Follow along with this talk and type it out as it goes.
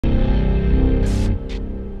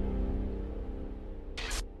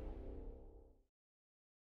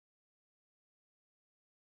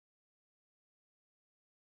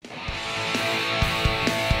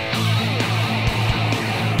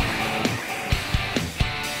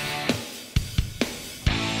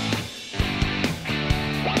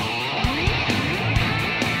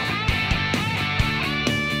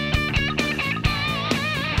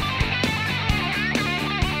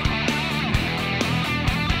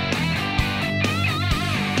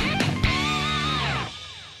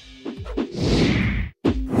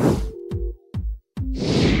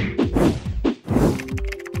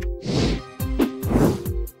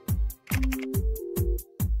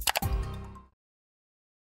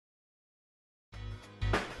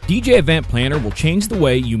DJ Event Planner will change the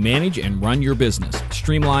way you manage and run your business.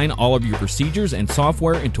 Streamline all of your procedures and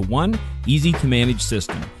software into one easy-to-manage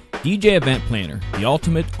system. DJ Event Planner, the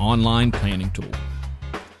ultimate online planning tool.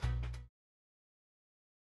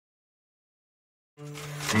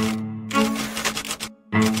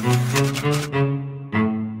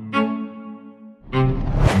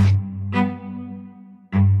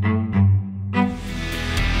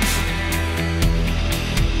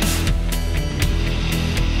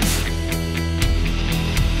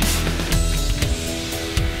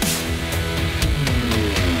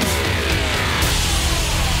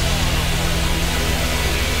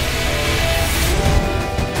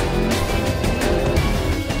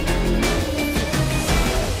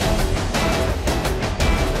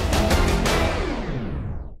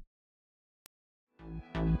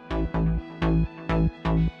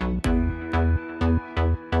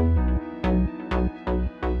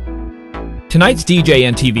 Tonight's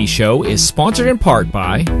DJNTV show is sponsored in part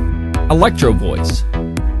by Electro Voice,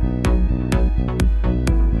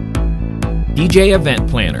 DJ Event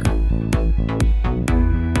Planner,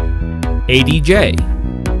 ADJ,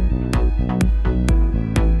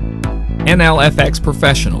 NLFX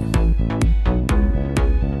Professional,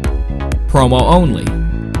 Promo Only,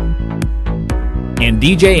 and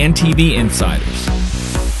DJNTV Insiders.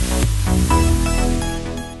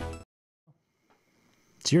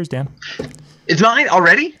 It's yours, Dan. It's mine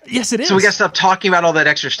already? Yes, it is. So we got to stop talking about all that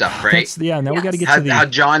extra stuff, right? Now we got to get to how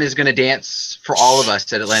John is going to dance for all of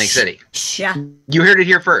us at Atlantic City. Yeah. You heard it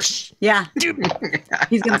here first. Yeah.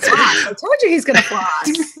 He's going to floss. I told you he's going to floss.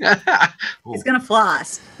 He's going to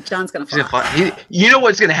floss. John's going to floss. You know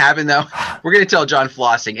what's going to happen, though? We're going to tell John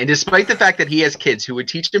flossing. And despite the fact that he has kids who would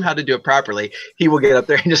teach him how to do it properly, he will get up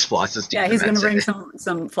there and just floss his teeth. Yeah, he's going to bring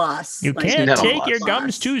some floss. You can't take your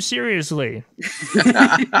gums too seriously.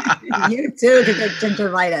 You too to get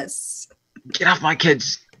gingivitis. Get off my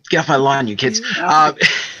kids. Get off my lawn, you kids.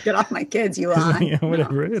 Get off my kids, you lawn. Yeah,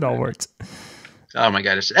 whatever. It all works. Oh my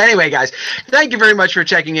goodness. Anyway, guys, thank you very much for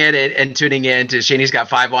checking in and tuning in to Shani's Got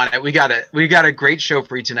 5 on it. We got a great show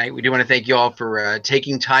for you tonight. We do want to thank you all for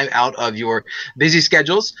taking time out of your busy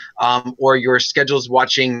schedules or your schedules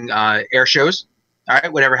watching air shows. All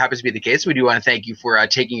right, whatever happens to be the case, we do want to thank you for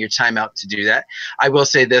taking your time out to do that. I will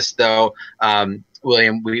say this, though,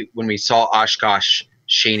 William, when we saw Oshkosh,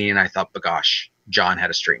 Shani and I thought, bagosh, John had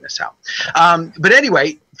to straighten us out. But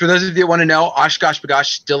anyway, for those of you that want to know, Oshkosh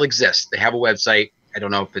Bagosh still exists. They have a website. I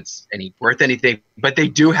don't know if it's worth anything, but they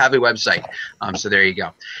do have a website. So there you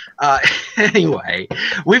go. Anyway,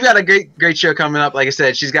 we've got a great show coming up. Like I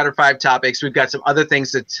said, she's got her 5 topics. We've got some other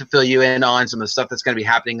things to fill you in on, some of the stuff that's going to be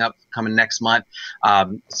happening coming next month.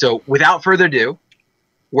 So without further ado,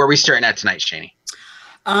 where are we starting at tonight, Shani?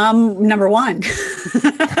 Number 1.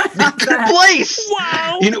 Good place.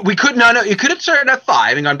 Wow. We could you could have started at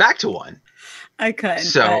 5 and gone back to 1. I could.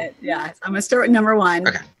 So but yeah, I'm gonna start with number 1.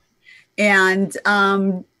 Okay. And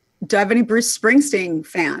do I have any Bruce Springsteen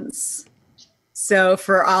fans? So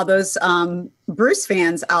for all those Bruce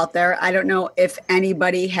fans out there, I don't know if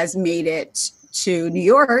anybody has made it to New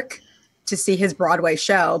York to see his Broadway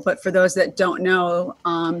show, but for those that don't know,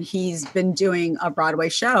 he's been doing a Broadway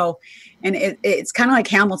show, and it's kind of like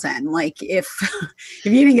Hamilton. Like if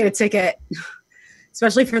you didn't get a ticket,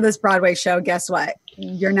 especially for this Broadway show, guess what?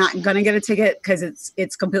 You're not going to get a ticket because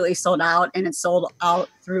it's completely sold out, and it's sold out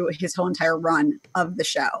through his whole entire run of the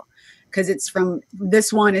show. Because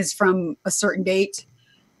this one is from a certain date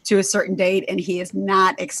to a certain date, and he is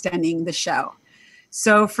not extending the show.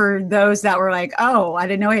 So for those that were like, oh, I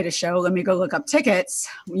didn't know he had a show, let me go look up tickets.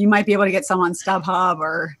 You might be able to get some on StubHub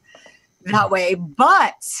or that way.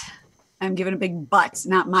 But I'm giving a big but,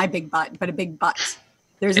 not my big but, but a big but.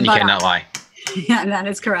 There's and a but. You cannot lie. Yeah, that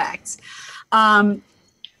is correct.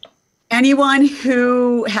 Anyone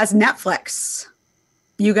who has Netflix,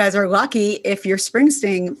 you guys are lucky if you're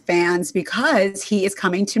Springsteen fans, because he is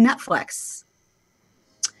coming to Netflix.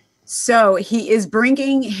 So he is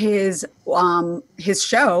bringing his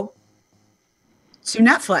show to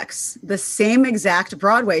Netflix, the same exact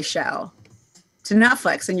Broadway show to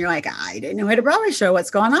Netflix. And you're like, I didn't know he had a Broadway show.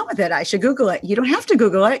 What's going on with it? I should Google it. You don't have to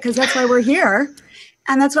Google it, because that's why we're here.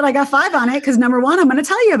 And that's what I got 5 on it, because number 1, I'm going to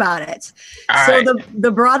tell you about it. So the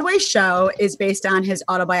Broadway show is based on his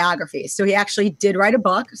autobiography. So he actually did write a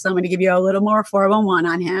book. So I'm going to give you a little more 411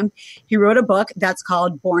 on him. He wrote a book that's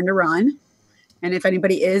called Born to Run. And if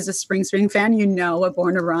anybody is a Springsteen fan, you know what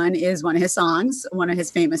Born to Run is, one of his songs, one of his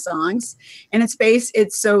famous songs. And the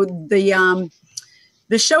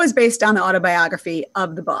show is based on the autobiography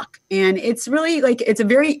of the book. And it's really it's a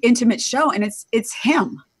very intimate show, and it's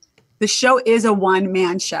him. The show is a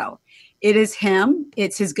one-man show. it is him.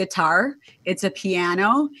 It's his guitar. It's a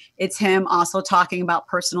piano. It's him also talking about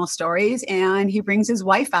personal stories. And he brings his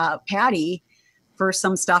wife out, Patty, for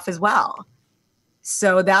some stuff as well.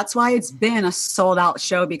 So that's why it's been a sold out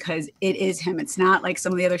show, because it is him. It's not like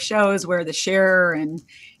some of the other shows where the Cher and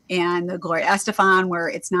the Gloria Estefan, where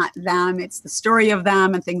it's not them, it's the story of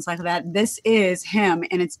them and things like that. This is him,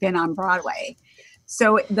 and it's been on Broadway.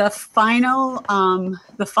 So the final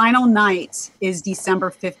night is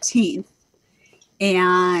December 15th.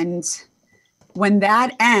 And when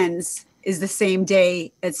that ends is the same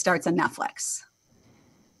day it starts on Netflix.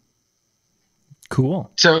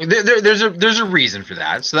 Cool. So there's a reason for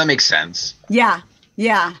that. So that makes sense. Yeah.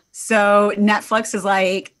 Yeah. So Netflix is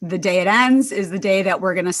like, the day it ends is the day that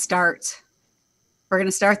we're going to start. We're going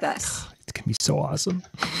to start this. It's going to be so awesome.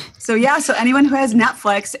 So yeah. So anyone who has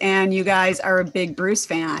Netflix and you guys are a big Bruce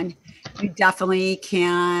fan, you definitely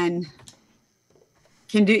can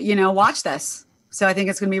do, watch this. So I think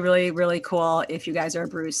it's going to be really, really cool if you guys are a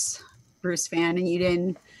Bruce fan and you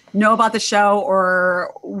didn't know about the show,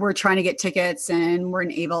 or we're trying to get tickets and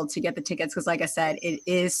weren't able to get the tickets. Cause like I said, it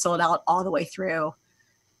is sold out all the way through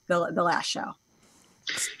the last show.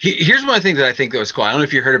 Here's one thing that I think that was cool. I don't know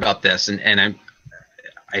if you heard about this, and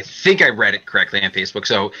I think I read it correctly on Facebook.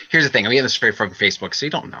 So here's the thing. I'm getting this straight from Facebook, so you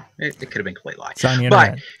don't know. It could have been a complete lie. It's on the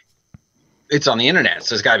internet. But it's on the internet,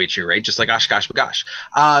 so it's got to be true, right? Just like gosh.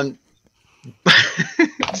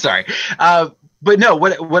 Sorry. But no,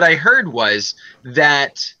 what I heard was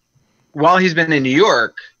that while he's been in New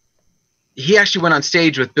York, he actually went on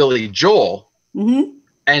stage with Billy Joel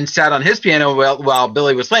and sat on his piano while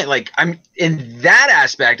Billy was playing. Like, I'm in that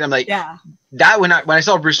aspect. I'm like, Yeah. that when I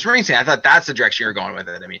saw Bruce Springsteen, I thought that's the direction you're going with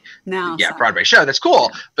it. I mean, No. yeah, sorry. Broadway show, that's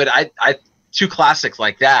cool. But I two classics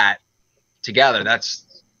like that together, that's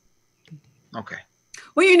okay.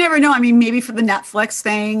 Well, you never know. I mean, maybe for the Netflix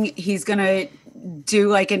thing, he's going to do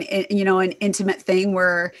like an intimate thing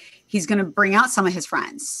where he's going to bring out some of his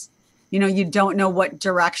friends. You don't know what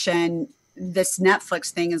direction this Netflix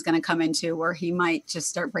thing is going to come into, where he might just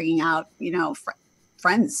start bringing out,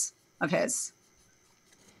 friends of his.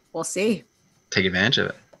 We'll see. Take advantage of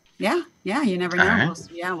it. Yeah. Yeah. You never know.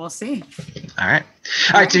 Right. We'll see. All right.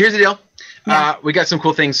 So here's the deal. Yeah. We got some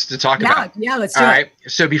cool things to talk about. Yeah. Let's do All it. right.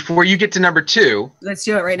 So before you get to number 2, Let's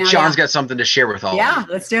do it right now. Sean's got something to share with all of you. Yeah.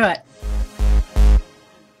 Let's do it.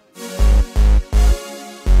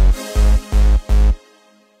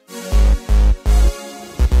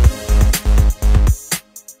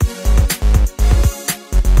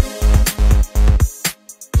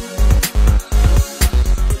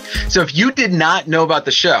 So if you did not know about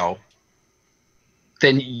the show,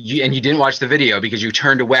 then you didn't watch the video because you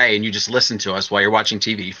turned away and you just listened to us while you're watching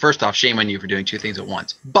TV. First off, shame on you for doing 2 things at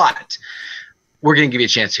once. But we're going to give you a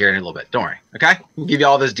chance here in a little bit. Don't worry. Okay? We'll give you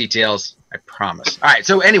all those details. I promise. All right.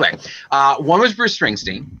 So anyway, 1 was Bruce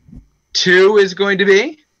Springsteen. 2 is going to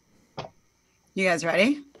be. You guys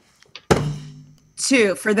ready?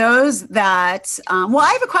 2, for those that,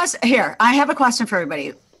 I have a question here. I have a question for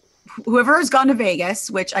everybody. Whoever has gone to Vegas,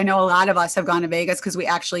 which I know a lot of us have gone to Vegas because we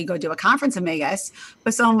actually go do a conference in Vegas,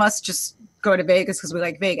 but some of us just go to Vegas because we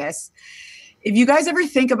like Vegas. If you guys ever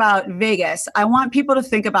think about Vegas, I want people to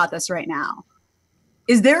think about this right now.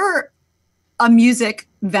 Is there a music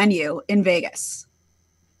venue in Vegas?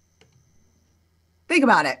 Think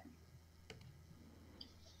about it.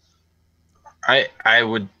 I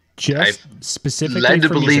would Just specifically led to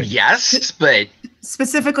for believe music. yes, but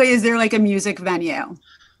Specifically, is there like a music venue?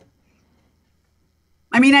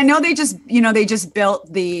 I mean, I know they just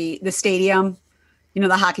built the stadium,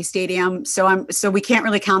 the hockey stadium. So we can't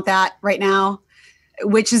really count that right now,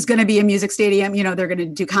 which is going to be a music stadium. They're going to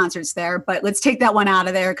do concerts there, but let's take that one out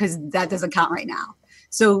of there because that doesn't count right now.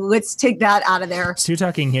 So let's take that out of there. So you're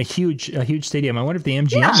talking a huge stadium. I wonder if the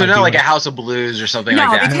MGM. Yeah. so not like a House of Blues or something No,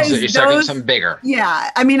 like that. because So you're talking something bigger.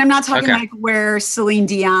 Yeah. I mean, I'm not talking Okay. like where Celine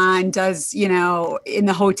Dion does, in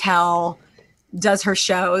the hotel does her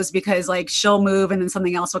shows, because like she'll move and then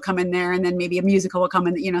something else will come in there and then maybe a musical will come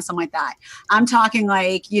in, something like that. I'm talking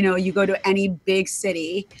like, you go to any big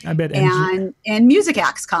city I bet and music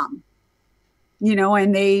acts come,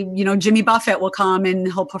 and they, Jimmy Buffett will come and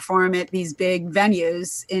he'll perform at these big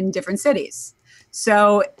venues in different cities.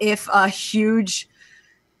 So if a huge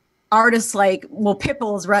artist like,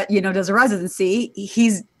 Pitbull's, does a residency,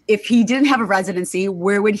 if he didn't have a residency,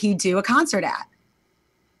 where would he do a concert at?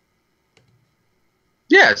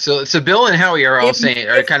 Yeah, so Bill and Howie are both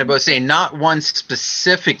saying not one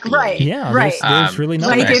specifically. Right. Yeah, Right. There's really Some,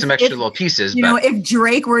 nothing. Like some extra little pieces. But if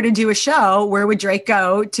Drake were to do a show, where would Drake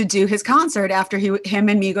go to do his concert after him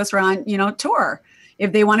and Migos were on, tour?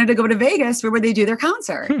 If they wanted to go to Vegas, where would they do their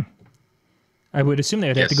concert? I would assume they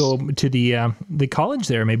would have to go to the college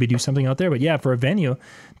there, maybe do something out there. But yeah, for a venue,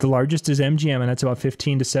 the largest is MGM, and that's about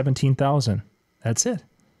 15 to 17,000. That's it.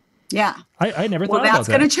 Yeah. I never thought about that. Well, that's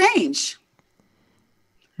going to change.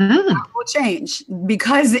 That will change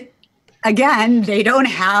because, again, they don't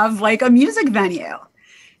have like a music venue.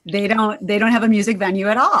 They don't have a music venue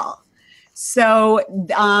at all. So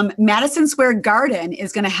Madison Square Garden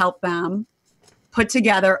is going to help them put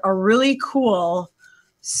together a really cool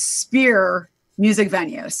sphere music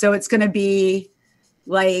venue. So it's going to be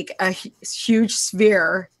like a huge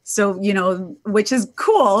sphere. So, which is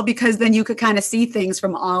cool because then you could kind of see things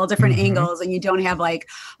from all different angles, and you don't have like,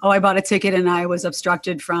 oh, I bought a ticket and I was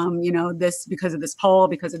obstructed from, this because of this pole,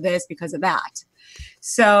 because of this, because of that.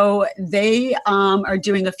 So they are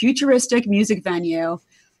doing a futuristic music venue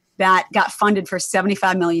that got funded for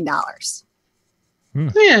 $75 million.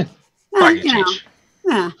 Yeah.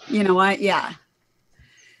 You know what? Yeah.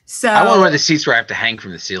 So I want one of the seats where I have to hang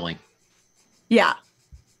from the ceiling. Yeah.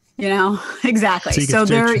 Exactly. So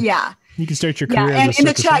they're, you can start your career. Yeah. And in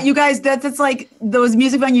the chat, you guys, that's like those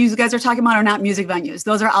music venues you guys are talking about are not music venues.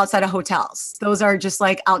 Those are outside of hotels. Those are just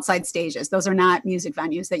like outside stages. Those are not music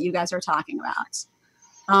venues that you guys are talking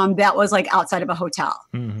about. That was like outside of a hotel.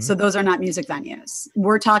 So those are not music venues.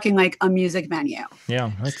 We're talking like a music venue.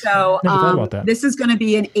 Yeah. So this is going to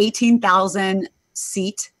be an 18,000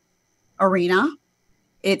 seat arena.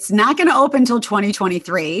 It's not going to open until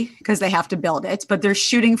 2023 because they have to build it, but they're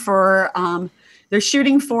shooting for a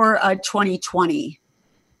 2020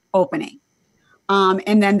 opening.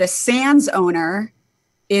 And then the Sands owner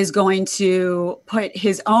is going to put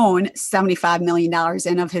his own $75 million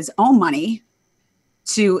in of his own money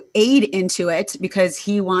to aid into it because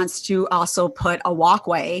he wants to also put a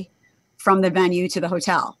walkway from the venue to the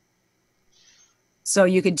hotel. So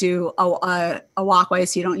you could do a walkway.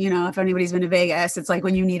 So you don't, if anybody's been to Vegas, it's like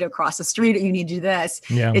when you need to cross the street or you need to do this,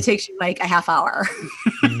 it takes you like a half hour.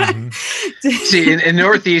 See, in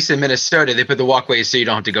Northeast and Minnesota, they put the walkways so you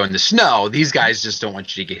don't have to go in the snow. These guys just don't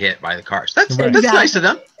want you to get hit by the cars. That's nice of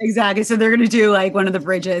them. Exactly. So they're going to do like one of the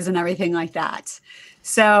bridges and everything like that.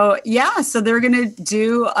 So so they're going to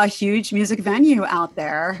do a huge music venue out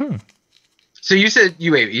there. So you said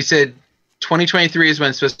 2023 is when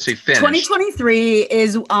it's supposed to be finished. 2023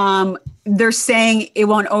 is, they're saying it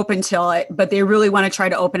won't open till it, but they really want to try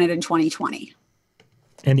to open it in 2020.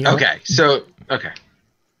 And okay.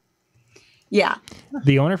 Yeah.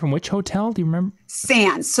 The owner from which hotel? Do you remember?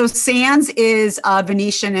 Sands. So Sands is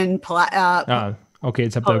Venetian and okay,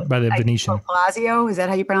 it's up there by the Venetian. Palazzo, is that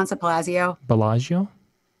how you pronounce it? Palazzo? Bellagio?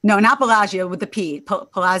 No, not Bellagio with the P.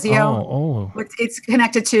 Palazzo. Oh. It's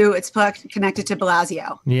connected to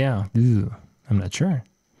Bellagio. Yeah. Ew. I'm not sure.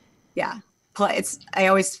 Yeah. I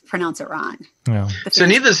always pronounce it wrong. Yeah. So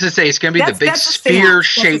needless to say, it's going to be the big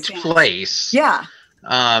sphere-shaped place. Yeah.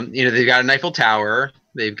 They've got an Eiffel Tower.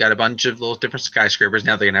 They've got a bunch of little different skyscrapers.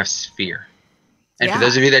 Now they're going to have sphere. And for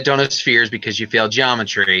those of you that don't know spheres because you failed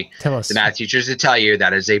geometry, tell us. The math teachers will tell you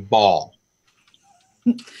that is a ball.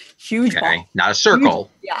 Huge ball. Not a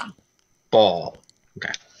circle. Ball.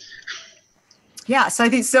 Okay. Yeah. So I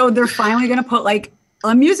think they're finally going to put like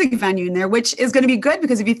a music venue in there, which is going to be good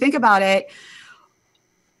because if you think about it,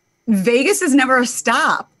 Vegas is never a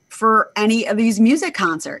stop for any of these music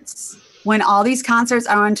concerts. When all these concerts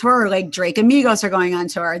are on tour, like Drake and Migos are going on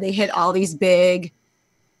tour, they hit all these big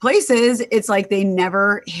places. It's like they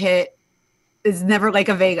never hit. It's never like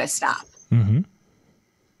a Vegas stop.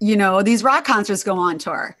 These rock concerts go on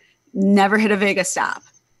tour, never hit a Vegas stop.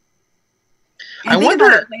 And I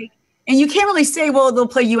wonder. And you can't really say, well, they'll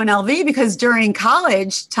play UNLV because during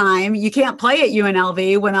college time, you can't play at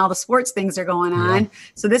UNLV when all the sports things are going on.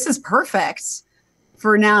 So this is perfect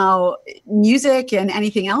for now music and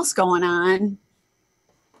anything else going on.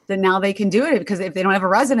 Then now they can do it because if they don't have a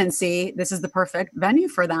residency, this is the perfect venue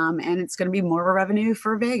for them. And it's going to be more of a revenue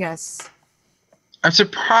for Vegas. I'm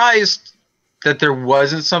surprised that there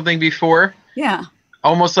wasn't something before. Yeah.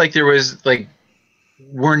 Almost like there was like,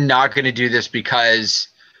 we're not going to do this because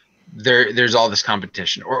there's all this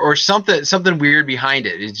competition or something weird behind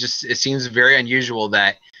it. It seems very unusual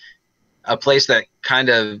that a place that kind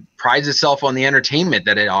of prides itself on the entertainment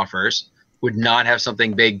that it offers would not have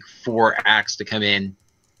something big for acts to come in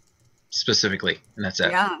specifically. And that's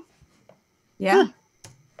it. Yeah.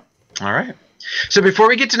 All right. So before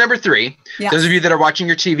we get to number 3, those of you that are watching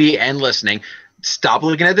your TV and listening, stop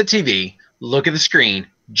looking at the TV, look at the screen.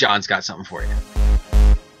 John's got something for you.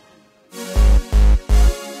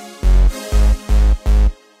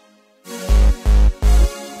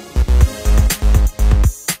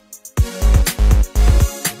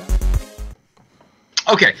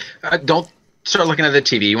 Okay, don't start looking at the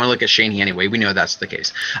TV. You want to look at Shani anyway. We know that's the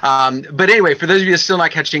case. But anyway, for those of you still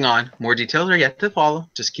not catching on, more details are yet to follow.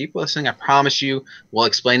 Just keep listening. I promise you, we'll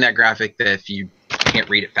explain that graphic that if you can't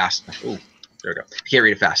read it fast enough. Oh, there we go. If you can't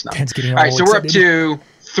read it fast enough. All right, so we're up to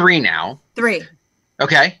 3 now. 3.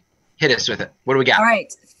 Okay. Hit us with it. What do we got? All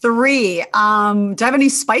right. 3. Do I have any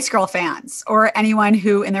Spice Girl fans or anyone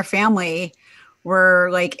who in their family were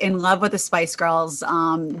like in love with the Spice Girls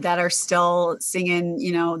that are still singing,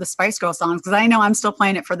 you know, the Spice Girl songs? Because I know I'm still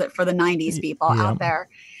playing it for the 90s people out there.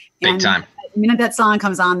 Big time. The minute that song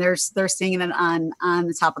comes on, they're singing it on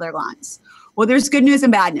the top of their lungs. Well, there's good news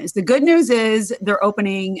and bad news. The good news is they're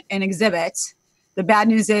opening an exhibit. The bad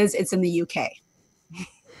news is it's in the UK.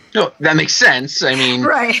 No, that makes sense. I mean,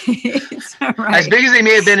 right. As big as they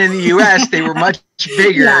may have been in the U.S., they were much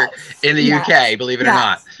bigger in the UK, believe it or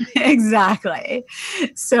not. Exactly.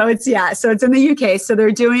 So it's in the UK. So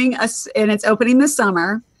they're doing and it's opening this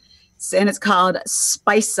summer, and it's called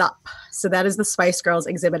Spice Up. So that is the Spice Girls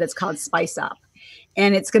exhibit. It's called Spice Up.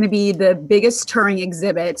 And it's going to be the biggest touring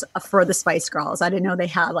exhibit for the Spice Girls. I didn't know they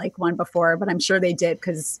had like one before, but I'm sure they did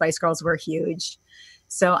because Spice Girls were huge.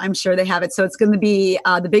 So I'm sure they have it. So it's going to be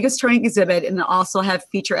the biggest touring exhibit, and it'll also have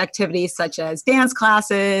feature activities such as dance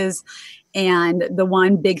classes, and the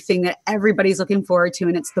one big thing that everybody's looking forward to,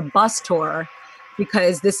 and it's the bus tour,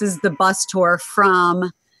 because this is the bus tour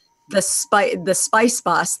from the Spice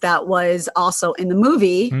Bus that was also in the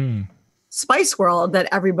movie Spice World that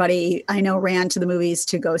everybody I know ran to the movies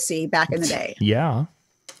to go see back in the day. Yeah.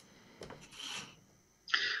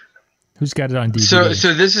 Who's got it on DVD?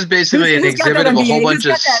 So this is basically an exhibit of a whole bunch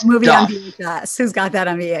of stuff. Movie on VHS? Who's got that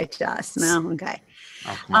on VHS? No, okay.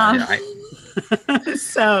 Oh, come on.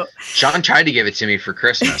 So John tried to give it to me for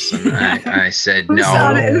Christmas, and I said no.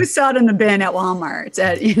 Who saw it in the bin at Walmart,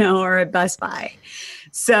 or at Best Buy?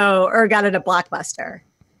 So, or got it at Blockbuster.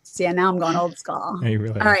 So yeah, now I'm going old school. Hey,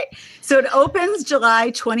 really? All right. So it opens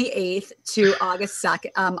July 28th to August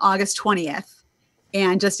 20th.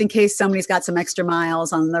 And just in case somebody's got some extra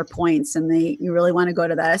miles on their points and you really want to go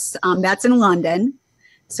to this, that's in London.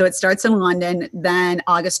 So it starts in London. Then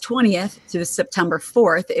August 20th to September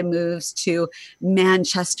 4th, it moves to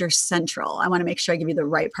Manchester Central. I want to make sure I give you the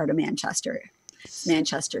right part of Manchester.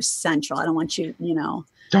 Manchester Central. I don't want you,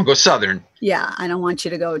 Don't go southern. Yeah, I don't want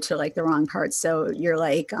you to go to like the wrong part. So you're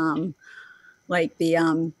like the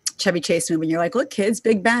Chevy Chase movie. And you're like, look, kids,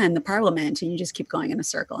 Big Ben, the Parliament, and you just keep going in a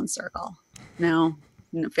circle and circle. No,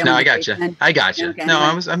 I got you. Okay, no,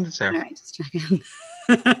 I'm just there. All right, just checking.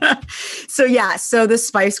 So the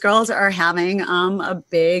Spice Girls are having a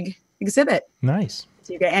big exhibit. Nice.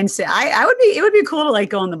 So it would be cool to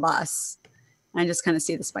like go on the bus and just kind of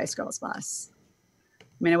see the Spice Girls bus. I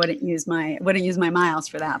mean, I wouldn't use my miles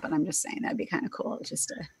for that, but I'm just saying that'd be kind of cool just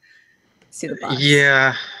to see the bus.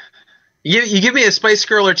 Yeah. You give me a Spice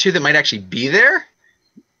Girl or two that might actually be there?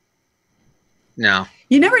 No.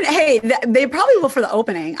 You never. Hey, they probably will for the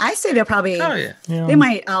opening. I say they'll probably. Oh yeah. They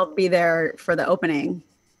might all be there for the opening.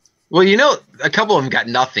 Well, a couple of them got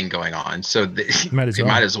nothing going on, so they might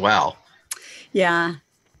as well. Yeah.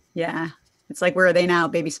 It's like, where are they now,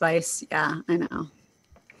 Baby Spice? Yeah, I know.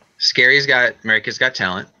 America's Got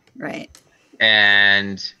Talent. Right.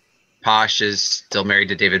 And Posh is still married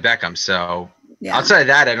to David Beckham. So outside of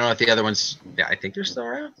that, I don't know if the other ones. Yeah, I think they're still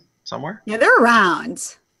around somewhere. Yeah, they're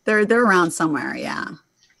around. They're around somewhere. Yeah.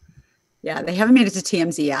 Yeah, they haven't made it to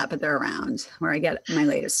TMZ yet, but they're around where I get my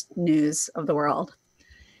latest news of the world.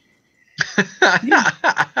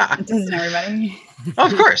 Doesn't everybody?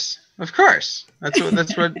 Of course.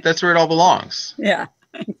 That's where it all belongs. Yeah.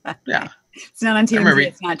 Exactly. Yeah. It's not on TMZ.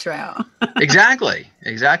 It's not true. Exactly.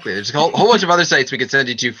 There's a whole bunch of other sites we could send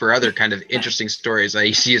you to for other kind of interesting stories.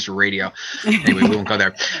 I see it's radio. Anyway, we won't go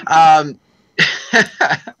there.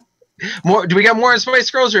 More? Do we got more on Spice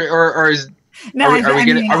Girls, or is? No, are we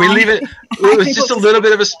leaving? It was just a little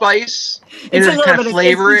bit of a spice. It's a little kind of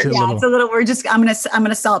flavor it. Yeah, it's a little. I'm gonna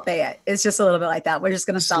Salt Bay it. It's just a little bit like that. We're just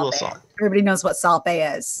gonna Salt Bay. Everybody knows what Salt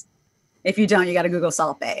Bay is. If you don't, you got to Google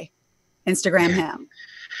Salt Bay. Instagram him.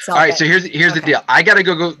 All right, so here's the deal. I got to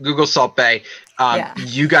go Google Salt Bay.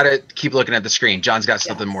 You got to keep looking at the screen. John's got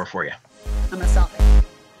something more for you. I'm gonna Salt Bay.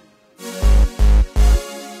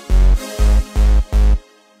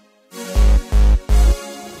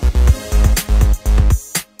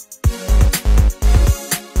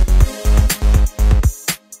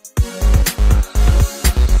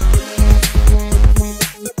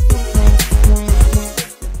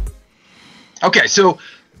 Okay, so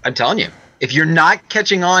I'm telling you, if you're not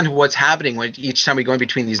catching on to what's happening each time we go in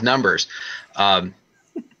between these numbers,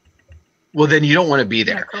 well, then you don't want to be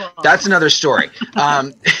there. Yeah, cool. That's another story.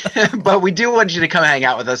 But we do want you to come hang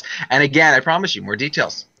out with us. And again, I promise you more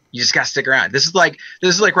details. You just got to stick around. This is like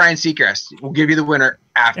Ryan Seacrest. We'll give you the winner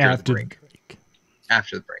after the break.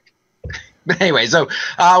 After the break. But anyway, so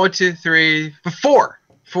 1, 2, 3, 4.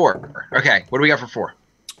 Okay, what do we got for 4?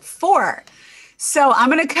 4. So I'm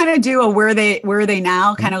going to kind of do a where are they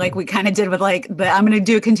now, kind of like we kind of did with I'm going to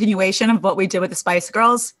do a continuation of what we did with the Spice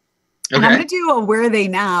Girls. Okay. And I'm going to do a where are they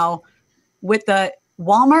now with the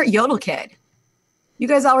Walmart Yodel Kid. You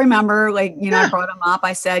guys all remember, I brought him up.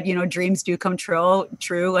 I said, dreams do come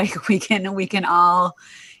true. Like we can all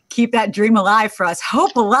keep that dream alive for us.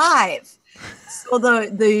 Hope alive. So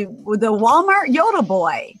the Walmart Yodel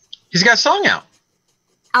boy. He's got a song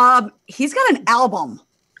out. He's got an album.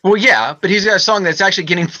 Well, yeah, but he's got a song that's actually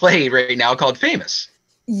getting played right now called Famous.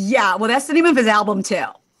 Yeah, well, that's the name of his album too.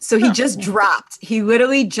 So he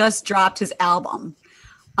literally just dropped his album.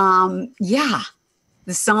 The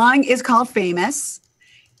song is called Famous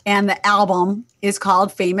and the album is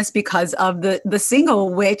called Famous because of the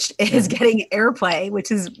single, which is getting airplay, which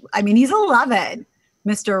is, he's 11,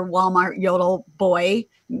 Mr. Walmart Yodel boy,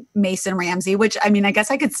 Mason Ramsey, which I guess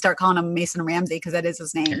I could start calling him Mason Ramsey because that is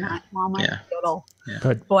his name, not Walmart Yodel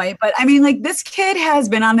boy. But this kid has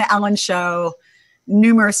been on the Ellen show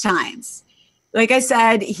numerous times. Like I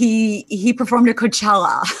said, he performed at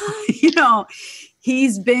Coachella.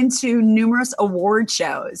 He's been to numerous award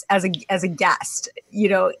shows as a guest.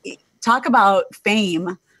 Talk about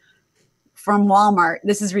fame from Walmart.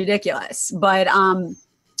 This is ridiculous. But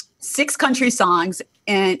 6 country songs,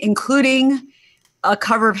 and including a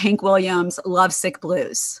cover of Hank Williams' Lovesick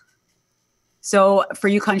Blues. So for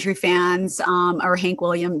you country fans or Hank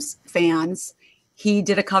Williams fans, he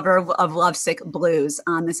did a cover of Lovesick Blues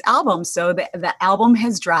on this album. So the album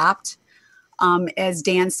has dropped. As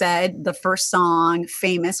Dan said, the first song,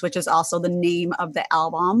 Famous, which is also the name of the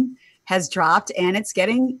album, has dropped and it's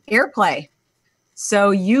getting airplay.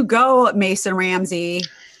 So you go, Mason Ramsey,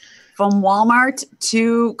 from Walmart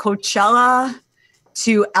to Coachella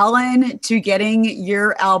to Ellen to getting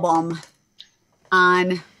your album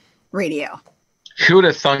on radio. Who would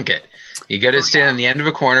have thunk it? You got to stand on the end of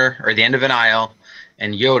a corner or the end of an aisle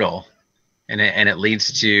and yodel, and it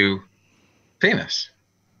leads to Famous.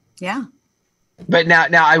 Yeah. But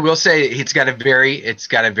now I will say it's got a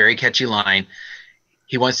very catchy line.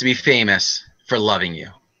 He wants to be famous for loving you.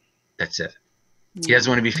 That's it. He doesn't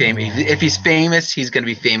want to be famous. If he's famous, he's going to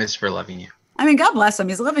be famous for loving you. God bless him.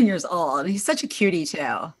 He's 11 years old and he's such a cutie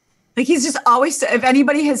too. He's just always, if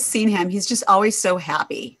anybody has seen him, he's just always so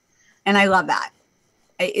happy. And I love that.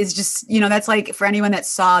 It's just, that's like for anyone that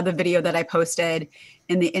saw the video that I posted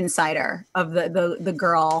in the Insider of the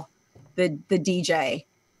girl, the DJ.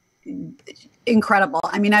 Incredible.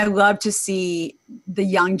 I love to see the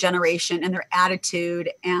young generation and their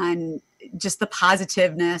attitude and just the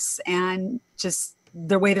positiveness and just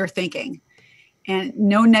the way they're thinking and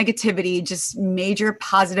no negativity, just major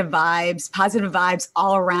positive vibes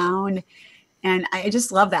all around. And I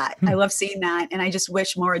just love that. I love seeing that. And I just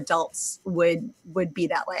wish more adults would be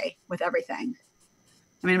that way with everything.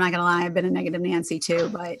 I'm not gonna lie, I've been a negative Nancy too,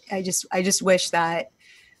 but I just wish that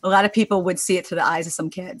a lot of people would see it through the eyes of some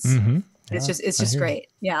kids. Mm-hmm. Yeah, it's just great.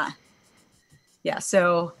 Yeah. Yeah.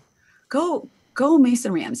 So go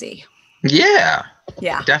Mason Ramsey. Yeah.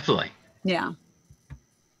 Yeah. Definitely. Yeah.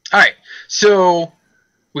 All right. So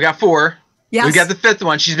we got 4. Yes. We got the 5th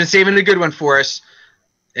one. She's been saving a good one for us.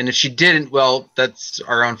 And if she didn't, well, that's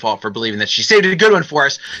our own fault for believing that she saved a good one for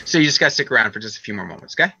us. So you just got to stick around for just a few more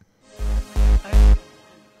moments. Okay.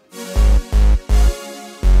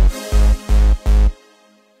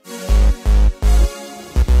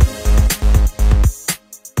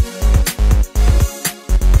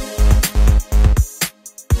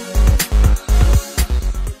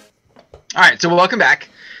 All right, so welcome back.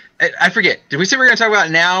 I forget. Did we say we're going to talk about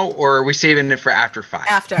it now, or are we saving it for after 5?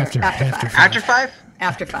 After 5. After 5?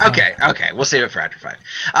 After 5. Okay. We'll save it for after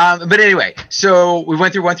 5. But anyway, so we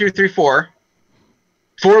went through 1 through 3, 4.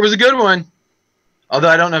 4 was a good one, although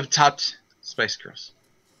I don't know if it topped Spice Girls.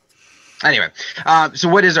 Anyway, so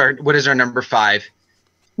what is our number 5?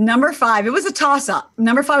 Number 5, it was a toss-up.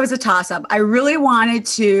 Number 5 was a toss-up. I really wanted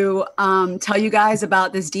to tell you guys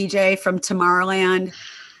about this DJ from Tomorrowland,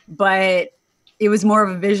 but it was more of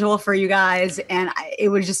a visual for you guys, and it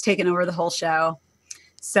would have just taken over the whole show.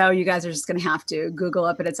 So you guys are just going to have to Google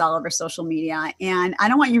it, but it's all over social media. And I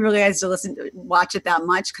don't want you really guys to watch it that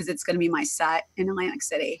much because it's going to be my set in Atlantic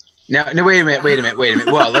City. No, wait a minute.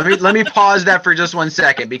 Well, let me pause that for just 1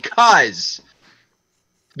 second, because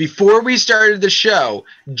before we started the show,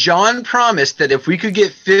 John promised that if we could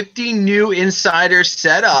get 50 new insiders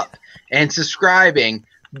set up and subscribing,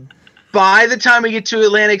 by the time we get to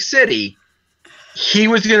Atlantic City, he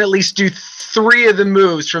was going to at least do 3 of the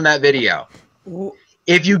moves from that video.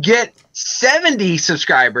 If you get 70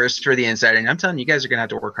 subscribers for the Insider, and I'm telling you, you guys are going to have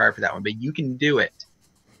to work hard for that one, but you can do it.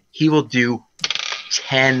 He will do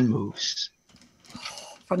 10 moves.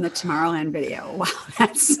 From the Tomorrowland video. Wow,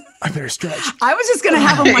 that's... I better stretch. I was just going to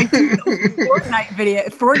have him like do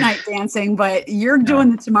Fortnite dancing, but you're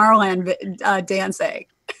doing the Tomorrowland dancing.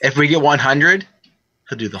 If we get 100,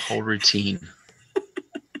 he'll do the whole routine.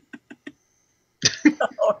 The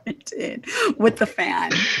whole routine with the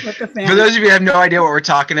fan. For those of you who have no idea what we're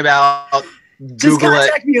talking about, just Google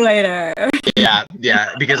contact me later. Yeah,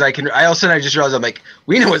 because I just realized I'm like,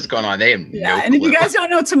 we know what's going on. They have no clue. And if you guys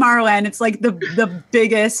don't know Tomorrowland, it's like the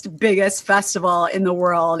biggest festival in the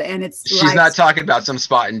world, and it's she's not talking about some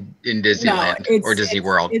spot in Disneyland or Disney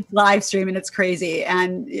World. It's live streaming. It's crazy,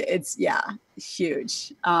 and it's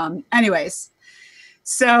huge. Anyways,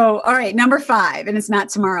 so all right, number 5, and it's not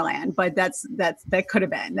Tomorrowland, but that could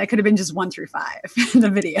have been just 1 through 5 in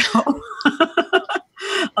the video.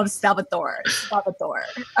 Of Salvatore.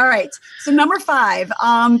 All right. So number 5,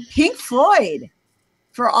 Pink Floyd.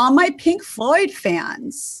 For all my Pink Floyd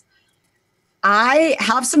fans, I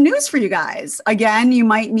have some news for you guys. Again, you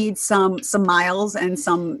might need some miles and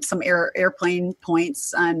some airplane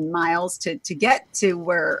points and miles to get to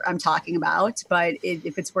where I'm talking about. But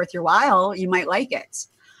if it's worth your while, you might like it.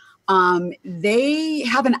 They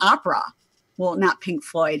have an opera. Well, not Pink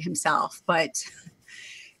Floyd himself, but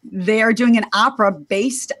they are doing an opera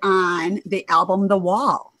based on the album The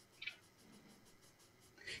Wall.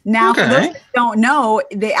 Now, for those that don't know,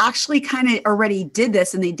 they actually kind of already did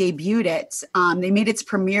this and they debuted it. They made its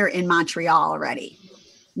premiere in Montreal already.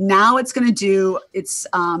 Now it's going to do its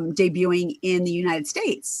debuting in the United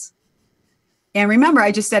States. And remember,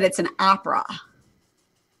 I just said it's an opera.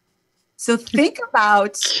 So think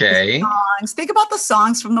about the songs. Think about the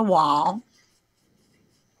songs from The Wall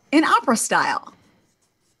in opera style.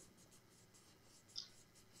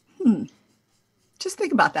 Just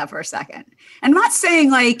think about that for a second. I'm not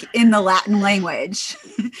saying like in the Latin language.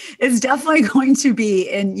 It's definitely going to be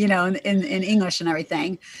in English and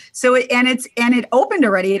everything. So it opened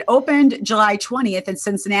already. It opened July 20th in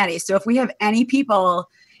Cincinnati. So if we have any people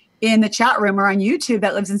in the chat room or on YouTube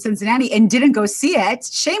that lives in Cincinnati and didn't go see it,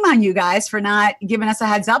 shame on you guys for not giving us a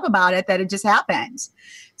heads up about it, that it just happened.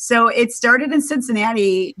 So it started in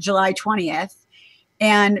Cincinnati, July 20th.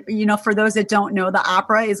 And, for those that don't know, the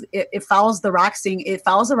opera it follows the rock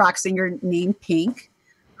singer named Pink,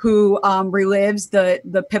 who relives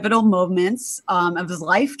the pivotal moments of his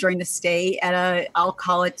life during the stay at I'll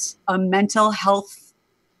call it a mental health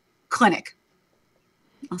clinic.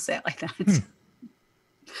 I'll say it like that.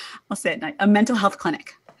 I'll say it, a mental health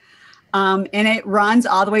clinic. And it runs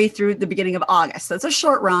all the way through the beginning of August. So it's a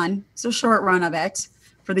short run. It's a short run of it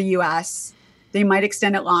for the U.S. They might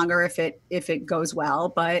extend it longer if it goes well,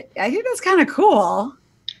 but I think that's kind of cool.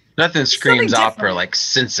 Nothing screams opera like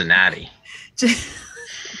Cincinnati. The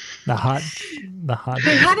hot.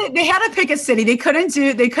 They had to pick a city. They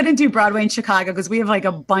couldn't do Broadway in Chicago because we have like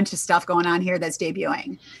a bunch of stuff going on here that's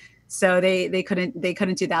debuting. So they couldn't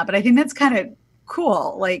do that. But I think that's kind of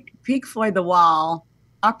cool. Like Pink Floyd, The Wall,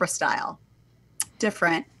 opera style,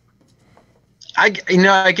 different. I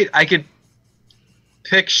could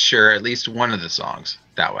picture at least one of the songs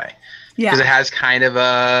that way. Yeah. Because it has kind of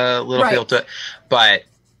a little feel to it. But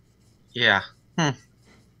yeah. Yeah.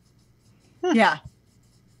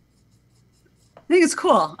 I think it's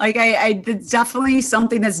cool. Like it's definitely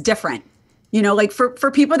something that's different. Like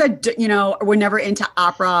for people that were never into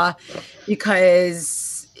opera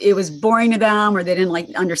because it was boring to them or they didn't like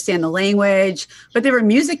understand the language, but they were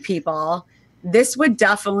music people. This would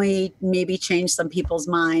definitely maybe change some people's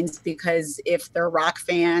minds because if they're rock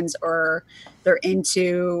fans or they're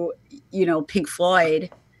into, Pink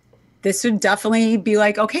Floyd, this would definitely be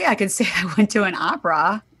like, okay, I could say I went to an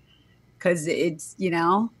opera because it's,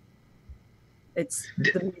 it's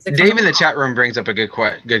the music. Dave in the chat room brings up a good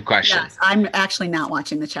question. Yes, I'm actually not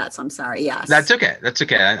watching the chat, so I'm sorry. Yes. That's okay.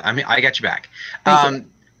 I mean, I got you back.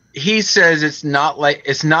 He says it's not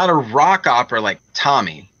a rock opera like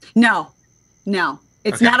Tommy. No,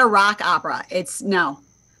 it's not a rock opera. It's no.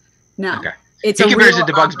 Okay. It's he compares it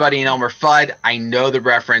to Bugs Bunny and Elmer Fudd. I know the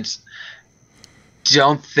reference.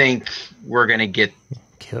 Don't think we're gonna get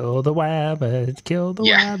kill the rabbit. Kill the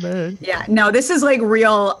rabbit. Yeah, no, this is like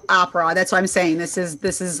real opera. That's what I'm saying. This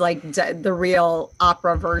is like the real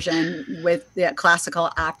opera version with the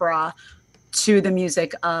classical opera to the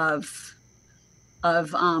music of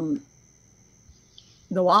The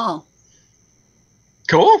Wall.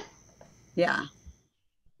 Cool. Yeah.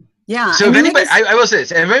 Yeah. So if anybody, I will say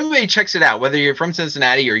this, if anybody checks it out, whether you're from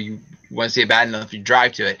Cincinnati or you want to see it bad enough, you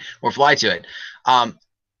drive to it or fly to it,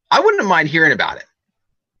 I wouldn't mind hearing about it.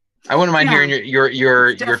 I wouldn't mind hearing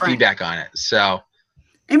your feedback on it. So,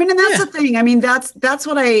 I mean, and that's the thing. I mean, that's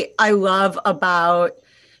what I love about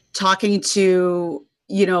talking to,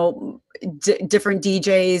 you know, different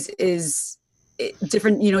DJs is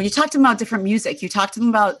different. You know, you talk to them about different music. You talk to them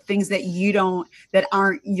about things that that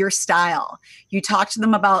aren't your style. You talk to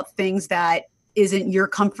them about things that isn't your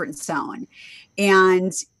comfort zone.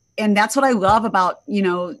 And that's what I love about, you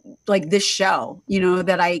know, like this show, you know,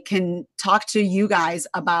 that I can talk to you guys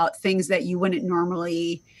about things that you wouldn't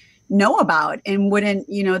normally know about and wouldn't,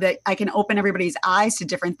 you know, that I can open everybody's eyes to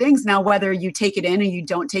different things. Now, whether you take it in or you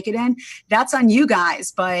don't take it in, that's on you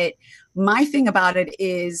guys. But my thing about it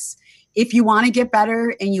is, if you want to get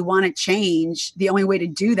better and you want to change, the only way to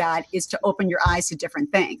do that is to open your eyes to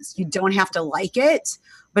different things. You don't have to like it,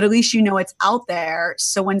 but at least you know it's out there.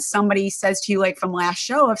 So when somebody says to you, like from last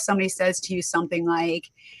show, if somebody says to you something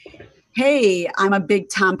like, hey, I'm a big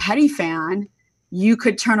Tom Petty fan, you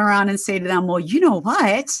could turn around and say to them, well, you know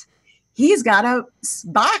what? He's got a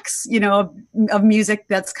box, you know, of music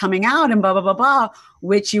that's coming out and blah, blah, blah, blah,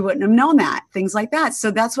 which you wouldn't have known that, things like that.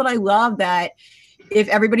 So that's what I love, that if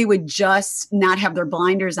everybody would just not have their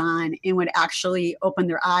blinders on and would actually open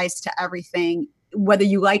their eyes to everything, whether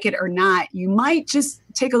you like it or not, you might just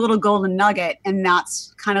take a little golden nugget. And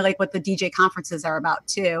that's kind of like what the DJ conferences are about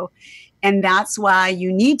too. And that's why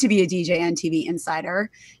you need to be a DJNTV insider,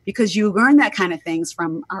 because you learn that kind of things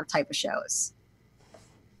from our type of shows.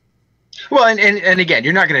 Well, and again,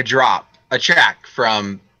 you're not going to drop a track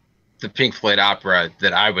from the Pink Floyd opera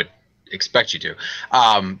that I would expect you to.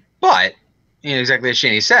 But you know, exactly as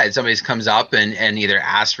Shani said, somebody comes up and either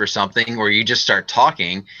asks for something, or you just start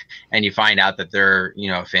talking and you find out that they're,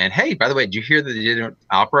 you know, a fan. Hey, by the way, did you hear that they did an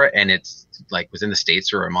opera and it's like was in the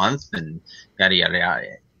States for a month and yada, yada, yada.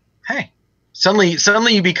 Hey,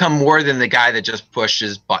 suddenly you become more than the guy that just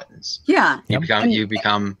pushes buttons. Yeah. You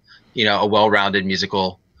become, you know, a well-rounded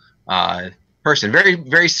musical person. Very,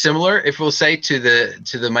 very similar, if we'll say, to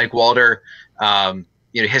the Mike Walder,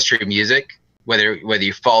 you know, history of music. Whether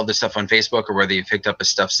you followed the stuff on Facebook or whether you picked up his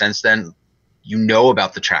stuff since then, you know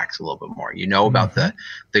about the tracks a little bit more. You know about the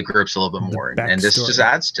groups a little bit more, and this just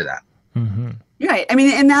adds to that. Mm-hmm. Right. I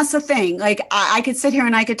mean, and that's the thing. Like, I could sit here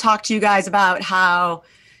and I could talk to you guys about how,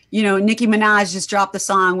 you know, Nicki Minaj just dropped the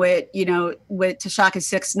song with Tashaka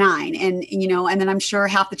 6ix9ine, and you know, and then I'm sure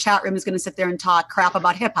half the chat room is going to sit there and talk crap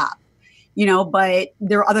about hip hop, you know. But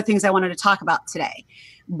there are other things I wanted to talk about today,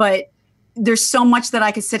 but there's so much that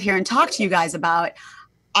I could sit here and talk to you guys about.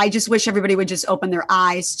 I just wish everybody would just open their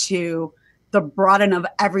eyes to the broaden of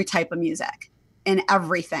every type of music and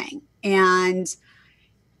everything, and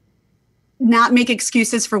not make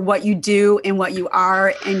excuses for what you do and what you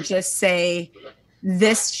are, and just say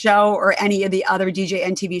this show or any of the other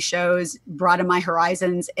DJNTV shows broaden my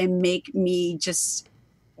horizons and make me just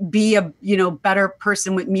be a, you know, better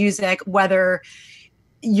person with music, whether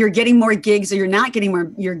you're getting more gigs or you're not getting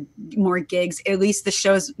more gigs. At least the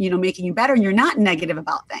show's, you know, making you better and you're not negative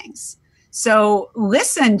about things. So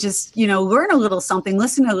listen, just, you know, learn a little something,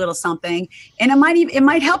 listen to a little something, and it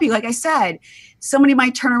might help you. Like I said, somebody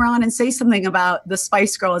might turn around and say something about the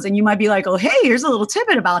Spice Girls, and you might be like, oh, hey, here's a little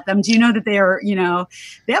tidbit about them. Do you know that they are, you know,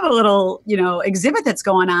 they have a little, you know, exhibit that's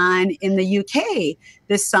going on in the UK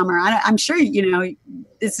this summer. I'm sure, you know,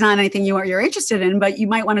 it's not anything you're interested in, but you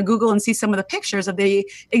might want to Google and see some of the pictures of the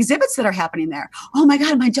exhibits that are happening there. Oh my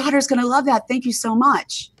God, my daughter's going to love that. Thank you so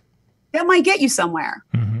much. That might get you somewhere.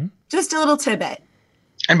 Mm-hmm. Just a little tidbit.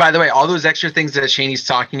 And by the way, all those extra things that Shani's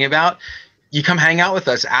talking about, you come hang out with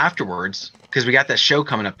us afterwards, because we got that show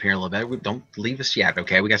coming up here in a little bit. Don't leave us yet,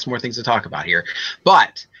 okay? We got some more things to talk about here.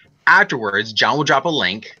 But afterwards, John will drop a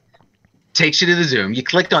link, takes you to the Zoom. You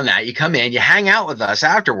clicked on that. You come in. You hang out with us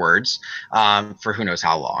afterwards for who knows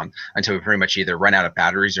how long, until we pretty much either run out of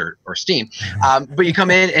batteries or steam. But you come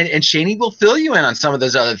in, and Shani will fill you in on some of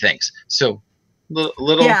those other things. So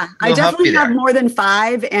I definitely have more than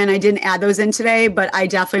 5, and I didn't add those in today, but I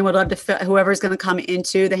definitely would love to fit whoever's going to come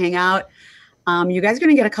into the hangout. You guys are going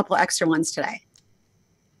to get a couple extra ones today.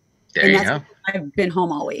 There you go. I've been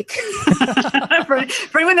home all week.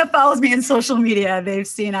 For anyone that follows me in social media, they've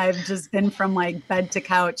seen I've just been from like bed to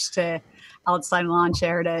couch to outside lawn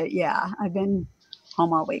chair to, I've been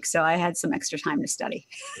home all week. So I had some extra time to study.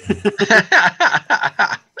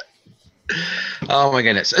 Oh my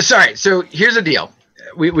goodness. Sorry. So here's the deal.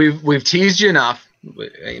 We've teased you enough.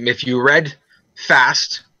 If you read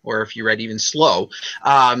fast or if you read even slow,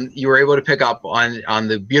 you were able to pick up on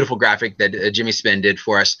the beautiful graphic that Jimmy Spin did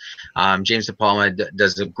for us. James De Palma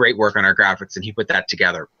does a great work on our graphics, and he put that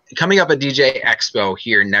together. Coming up at DJ Expo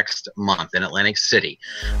here next month in Atlantic City,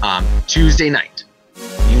 Tuesday night,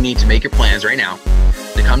 you need to make your plans right now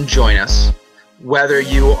to come join us. Whether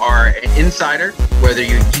you are an insider, whether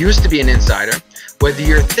you used to be an insider, whether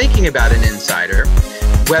you're thinking about an insider,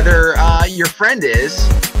 whether your friend is,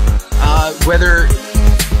 whether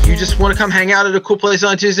you just want to come hang out at a cool place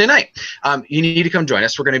on Tuesday night, you need to come join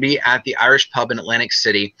us. We're going to be at the Irish Pub in Atlantic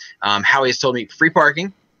City. Howie has told me free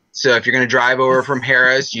parking. So if you're going to drive over from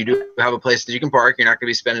Harrah's, you do have a place that you can park. You're not going to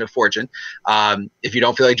be spending a fortune. If you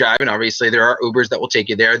don't feel like driving, obviously there are Ubers that will take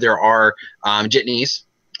you there. There are jitneys.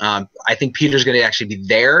 I think Peter's going to actually be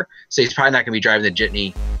there, so he's probably not going to be driving the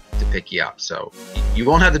jitney to pick you up. So you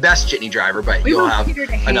won't have the best jitney driver, but you'll have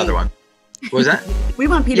another one. What was that? We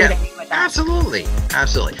want Peter to hang with us. Absolutely.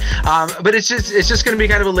 But it's just going to be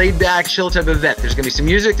kind of a laid back, chill type of event. There's going to be some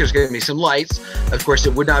music. There's going to be some lights. Of course,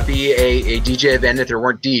 it would not be a DJ event if there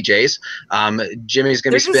weren't DJs. Jimmy's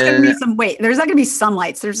going to be spinning. There's going to be some. Wait, there's not going to be some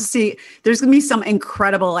lights. There's going to be some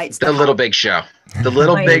incredible lights. The Little Big Show. The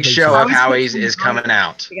Little Big Show of Howie's is coming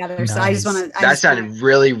out. Together. Nice. So I just want to. That sounded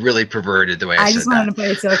really, really perverted the way I said that. I just wanted to put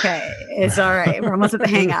it's okay. It's all right. We're almost at the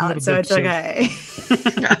hangout, so it's okay.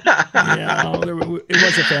 Yeah, it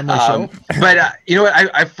was a family show. But you know what?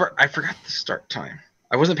 I forgot the start time.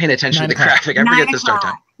 I wasn't paying attention to the graphic. I forget the start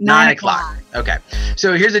time. 9 o'clock. Okay.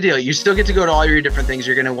 So here's the deal. You still get to go to all your different things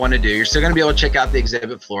you're going to want to do. You're still going to be able to check out the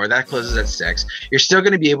exhibit floor. That closes at 6. You're still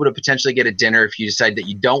going to be able to potentially get a dinner if you decide that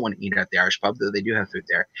you don't want to eat at the Irish Pub, though they do have food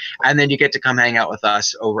there. And then you get to come hang out with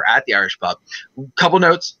us over at the Irish Pub. Couple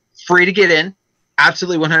notes. Free to get in.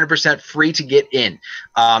 Absolutely 100% free to get in.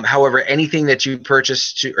 However, anything that you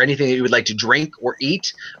purchase or anything that you would like to drink or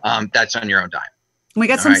eat, that's on your own dime. We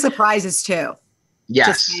got some surprises too.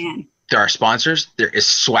 Yes. There are sponsors. There is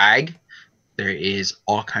swag. There is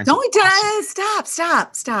all kinds of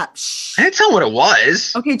Stop. Shh. I didn't tell them what it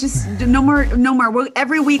was. Okay, just no more.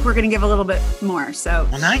 Every week we're going to give a little bit more. So.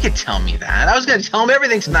 Well, now you can tell me that. I was going to tell them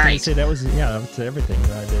everything tonight. Say that was everything.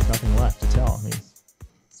 There's nothing left to tell. I mean,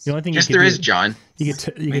 the only thing is, John. You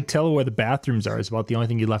could tell where the bathrooms are is about the only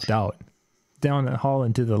thing you left out. Down the hall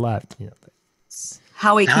and to the left. You know.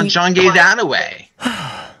 Howie, now John gave that away.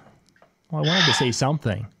 Well, I wanted to say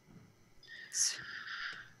something.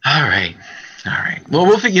 All right. Well,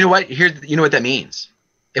 we'll figure. You know what? You know what that means.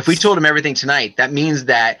 If we told him everything tonight, that means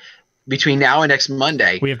that between now and next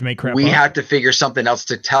Monday, we have to make crap. We have to figure something else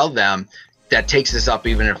to tell them that takes us up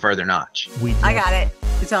even a further notch. I got it.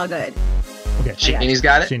 It's all good. Okay. Shani's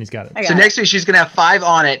got it. Shani's got it. So next week she's gonna have 5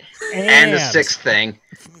 on it and the 6th thing,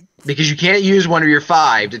 because you can't use one of your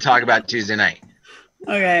 5 to talk about Tuesday night.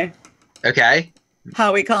 Okay. Okay.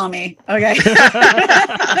 Howie, call me. Okay.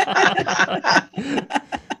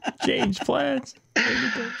 Change plans.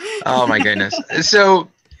 Oh my goodness. So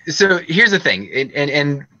here's the thing,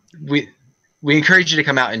 and we encourage you to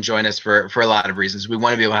come out and join us for a lot of reasons. We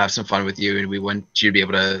want to be able to have some fun with you, and we want you to be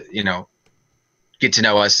able to, get to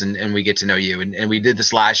know us, and we get to know you. And we did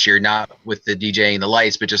this last year, not with the DJing the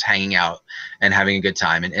lights, but just hanging out and having a good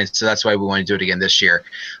time. And so that's why we want to do it again this year.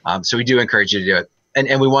 So we do encourage you to do it.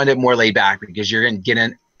 And we want it more laid back, because you're going to get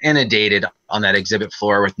inundated on that exhibit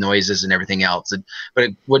floor with noises and everything else. But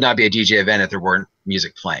it would not be a DJ event if there weren't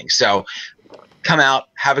music playing. So come out,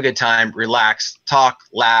 have a good time, relax, talk,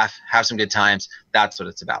 laugh, have some good times. That's what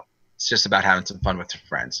it's about. It's just about having some fun with your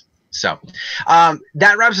friends. So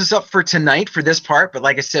that wraps us up for tonight for this part. But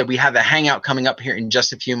like I said, we have a hangout coming up here in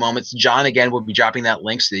just a few moments. John, again, will be dropping that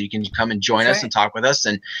link so that you can come and join us and talk with us.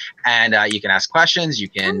 And you can ask questions. You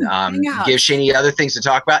can give Shani other things to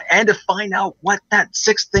talk about, and to find out what that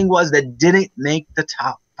 6th thing was that didn't make the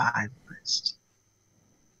top 5 list.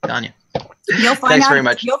 Telling you. Thanks very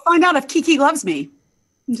much. You'll find out if Kiki loves me.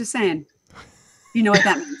 I'm just saying. You know what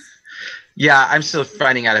that means. Yeah, I'm still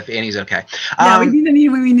finding out if Annie's okay. Yeah, we need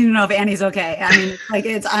to know if Annie's okay. I mean,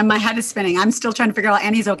 my head is spinning. I'm still trying to figure out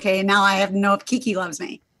Annie's okay, and now I have to know if Kiki loves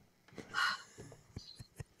me.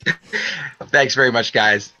 Thanks very much,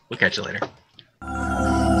 guys. We'll catch you later.